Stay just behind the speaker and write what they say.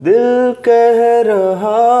दिल कह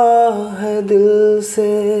रहा है दिल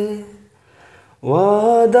से,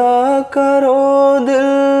 वादा करो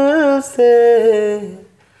दिल से,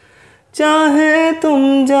 चाहे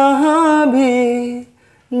तुम जहाँ भी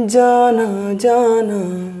जाना जाना,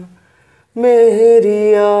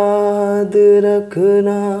 मेरी याद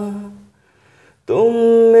रखना, तुम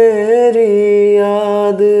मेरी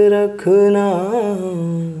याद रखना।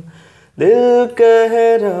 दिल कह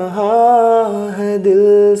रहा है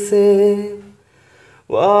दिल से,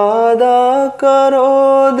 वादा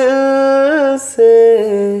करो दिल से,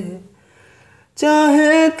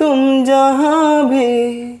 चाहे तुम जहाँ भी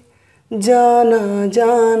जाना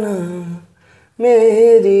जाना,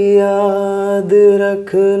 मेरी याद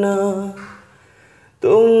रखना,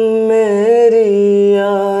 तुम मेरी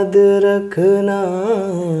याद रखना।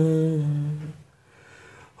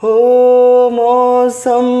 हो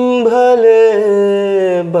मौसम भले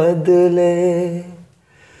बदले,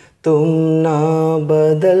 तुम ना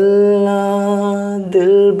बदलना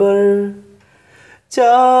दिलबर,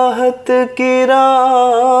 चाहत की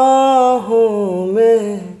राहों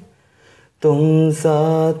में तुम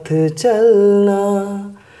साथ चलना।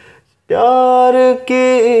 प्यार की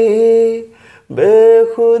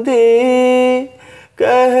बेखुदी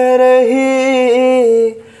कह रही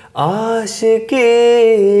आशिकी,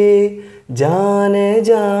 जाने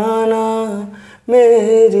जाना,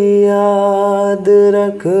 मेरी याद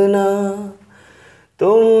रखना,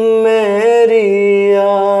 तुम मेरी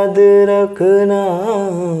याद रखना।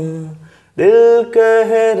 दिल कह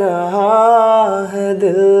रहा है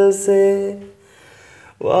दिल से,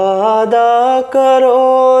 वादा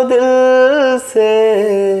करो दिल से,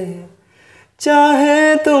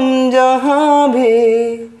 चाहे तुम जहाँ भी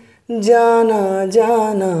जाना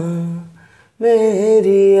जाना,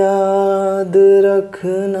 मेरी याद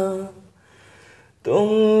रखना, तुम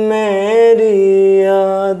मेरी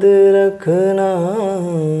याद रखना।